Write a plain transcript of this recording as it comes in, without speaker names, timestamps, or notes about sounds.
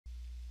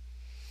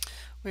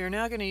We are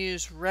now going to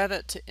use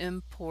Revit to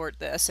import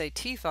the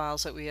SAT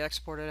files that we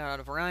exported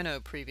out of Rhino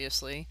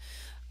previously.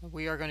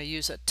 We are going to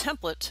use a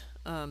template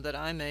that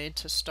I made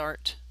to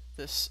start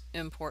this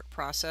import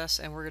process,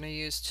 and we're going to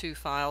use two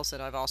files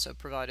that I've also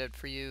provided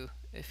for you.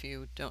 If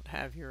you don't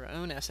have your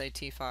own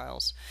SAT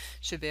files,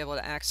 you should be able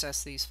to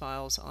access these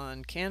files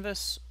on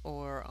Canvas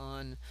or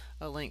on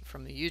a link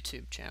from the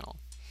YouTube channel.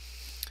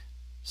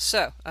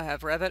 So I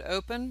have Revit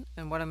open,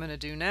 and what I'm going to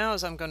do now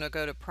is I'm going to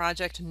go to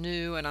Project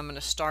New, and I'm going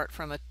to start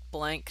from a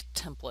blank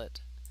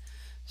template.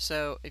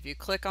 So if you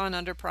click on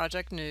under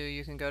Project New,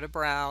 you can go to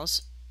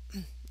Browse,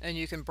 and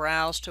you can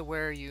browse to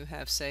where you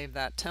have saved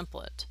that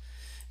template.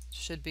 It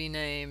should be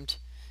named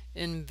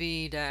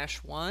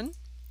NV-1,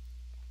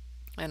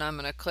 and I'm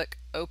going to click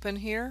Open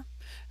here.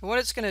 And what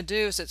it's going to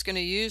do is it's going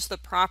to use the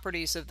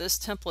properties of this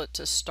template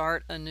to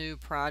start a new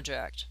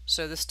project.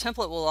 So this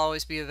template will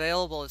always be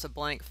available as a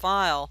blank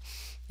file,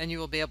 and you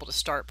will be able to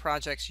start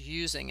projects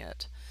using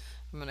it.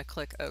 I'm going to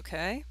click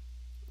OK,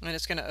 and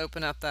it's going to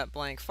open up that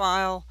blank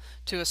file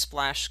to a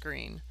splash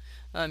screen.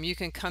 You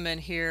can come in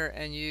here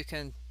and you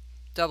can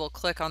double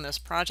click on this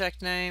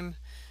project name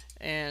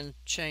and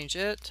change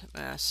it,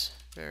 mass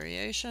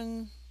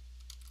variation,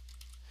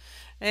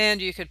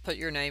 and you could put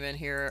your name in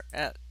here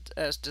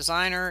as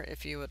designer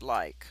if you would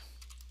like.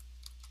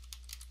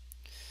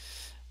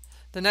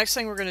 The next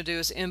thing we're going to do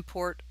is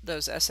import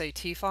those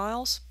SAT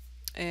files,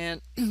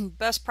 and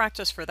best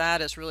practice for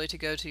that is really to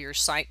go to your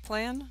site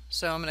plan.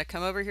 So I'm going to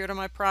come over here to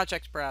my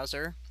project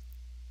browser,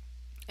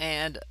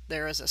 and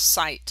there is a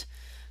site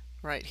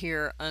right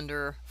here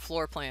under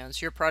floor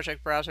plans. Your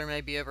project browser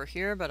may be over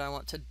here, but I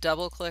want to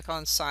double click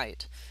on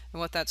site. And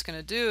what that's going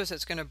to do is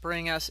it's going to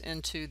bring us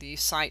into the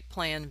site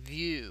plan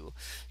view.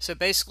 So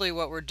basically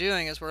what we're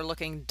doing is we're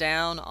looking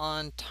down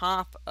on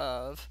top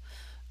of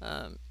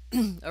a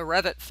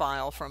Revit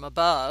file from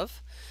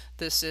above.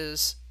 This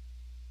is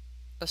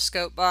a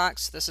scope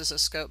box. This is a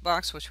scope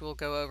box, which we'll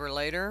go over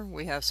later.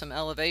 We have some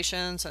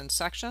elevations and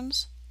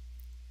sections.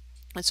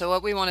 And so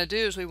what we want to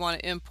do is we want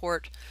to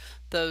import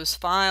those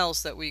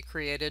files that we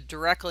created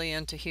directly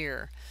into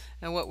here.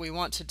 And what we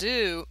want to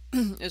do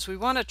is we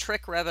want to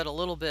trick Revit a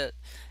little bit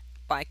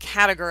by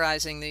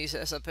categorizing these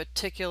as a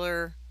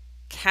particular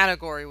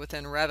category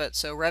within Revit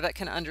so Revit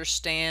can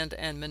understand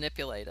and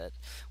manipulate it.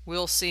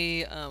 We'll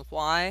see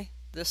why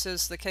this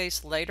is the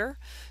case later.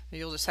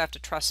 You'll just have to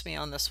trust me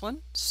on this one.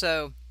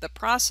 So the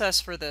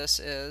process for this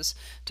is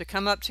to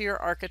come up to your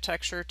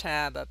Architecture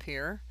tab up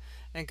here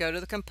and go to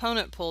the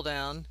Component pull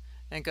down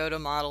and go to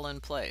Model in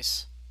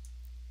Place.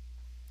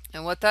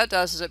 And what that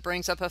does is it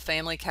brings up a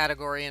family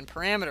category and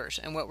parameters.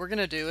 And what we're going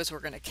to do is we're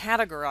going to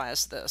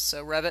categorize this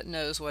so Revit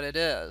knows what it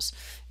is.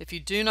 If you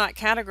do not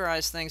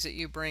categorize things that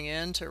you bring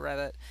into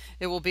Revit,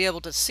 it will be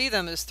able to see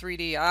them as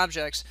 3D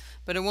objects,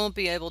 but it won't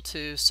be able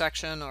to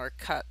section or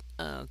cut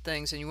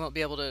things, and you won't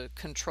be able to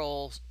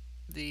control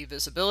the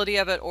visibility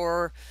of it,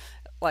 or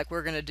like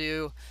we're going to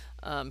do,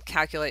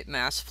 calculate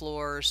mass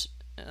floors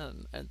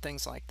and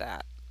things like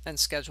that, and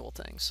schedule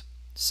things.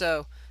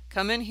 So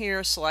come in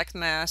here, select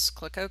mass,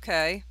 click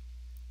OK,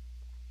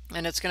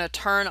 and it's going to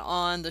turn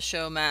on the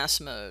show mass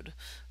mode.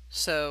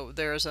 So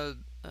there's a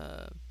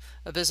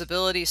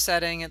visibility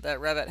setting that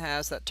Revit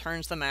has that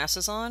turns the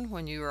masses on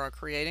when you are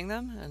creating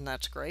them, and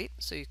that's great.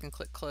 So you can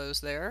click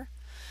close there.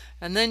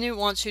 And then it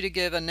wants you to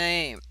give a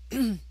name.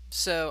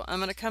 So I'm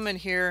going to come in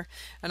here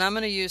and I'm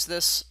going to use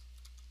this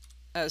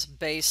as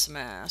base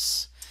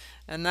mass,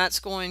 and that's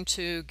going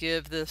to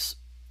give this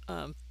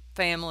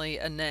family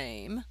a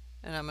name.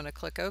 And I'm going to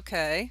click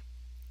OK,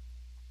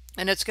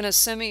 and it's going to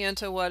send me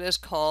into what is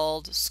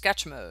called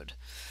sketch mode,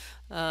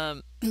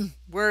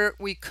 where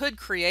we could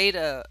create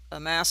a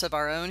mass of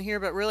our own here,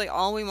 but really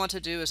all we want to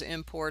do is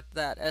import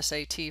that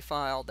SAT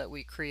file that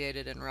we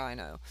created in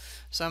Rhino.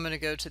 So I'm going to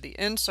go to the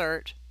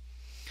Insert,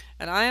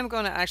 and I am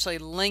going to actually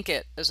link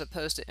it as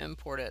opposed to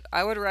import it.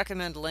 I would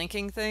recommend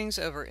linking things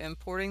over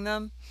importing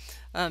them,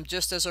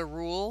 just as a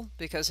rule,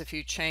 because if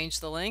you change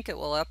the link it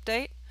will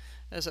update,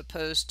 as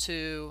opposed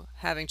to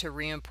having to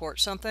re-import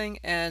something.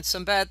 And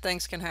some bad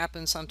things can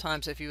happen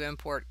sometimes if you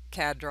import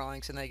CAD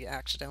drawings and they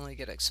accidentally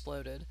get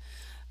exploded.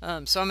 So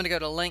I'm going to go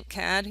to Link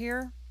CAD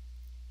here.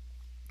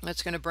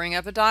 It's going to bring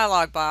up a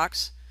dialog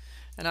box,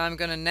 and I'm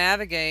going to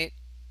navigate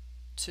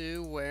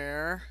to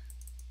where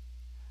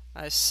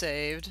I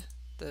saved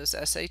those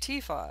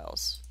SAT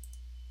files.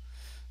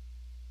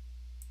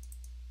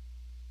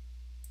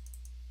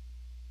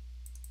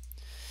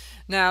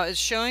 Now it's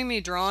showing me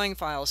drawing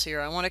files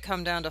here. I want to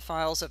come down to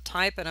files of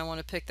type, and I want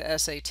to pick the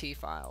SAT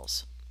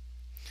files.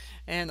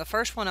 And the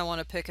first one I want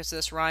to pick is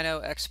this Rhino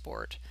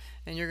export.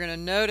 And you're going to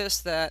notice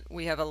that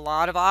we have a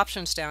lot of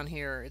options down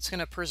here. It's going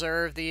to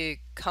preserve the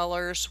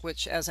colors,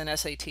 which as an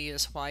SAT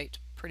is white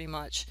pretty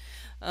much.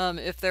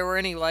 If there were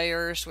any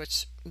layers,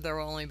 which there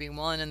will only be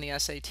one in the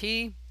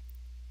SAT,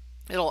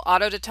 it'll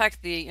auto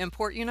detect the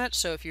import unit.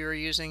 So if you're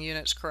using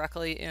units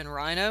correctly in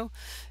Rhino,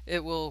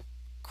 it will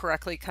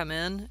correctly come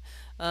in.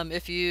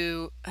 If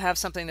you have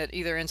something that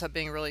either ends up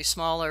being really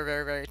small or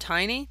very, very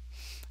tiny,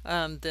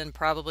 then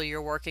probably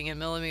you're working in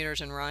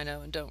millimeters in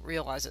Rhino and don't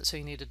realize it, so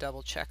you need to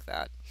double check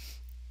that.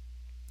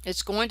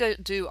 It's going to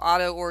do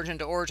auto origin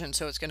to origin,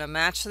 so it's going to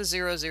match the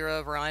 0, 0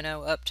 of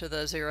Rhino up to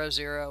the 0,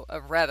 0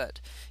 of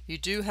Revit. You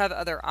do have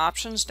other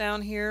options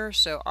down here,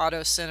 so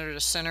auto center to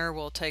center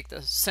will take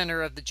the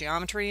center of the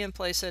geometry and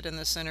place it in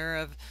the center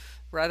of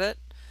Revit.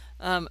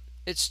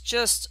 It's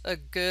just a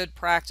good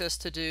practice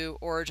to do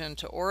origin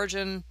to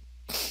origin,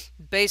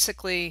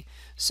 basically,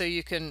 so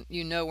you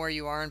know where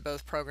you are in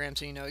both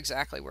programs and you know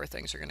exactly where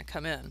things are going to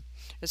come in.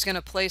 It's going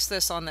to place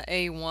this on the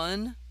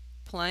A1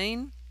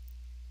 plane,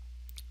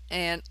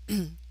 and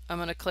I'm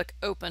going to click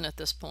open at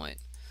this point,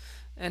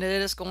 and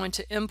it is going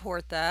to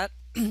import that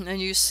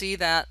and you see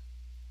that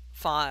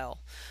file.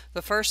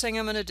 The first thing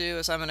I'm going to do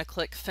is I'm going to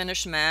click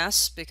finish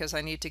mass because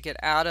I need to get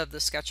out of the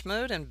sketch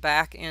mode and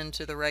back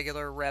into the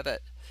regular Revit.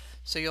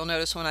 So you'll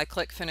notice when I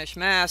click finish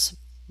mass,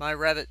 my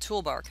Revit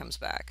toolbar comes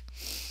back.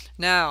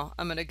 Now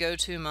I'm going to go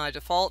to my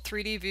default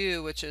 3D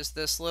view, which is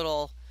this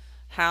little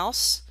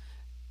house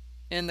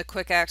in the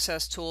quick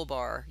access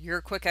toolbar.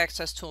 Your quick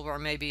access toolbar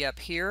may be up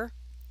here,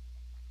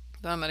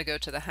 but I'm going to go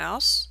to the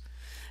house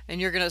and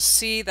you're going to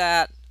see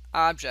that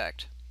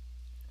object.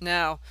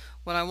 Now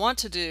what I want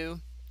to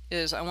do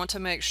is I want to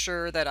make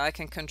sure that I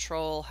can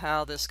control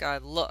how this guy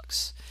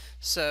looks.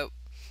 So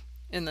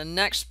in the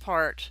next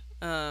part,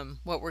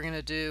 what we're going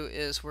to do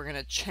is we're going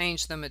to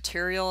change the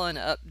material and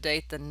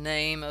update the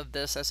name of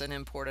this as an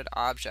imported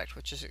object,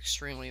 which is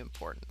extremely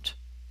important.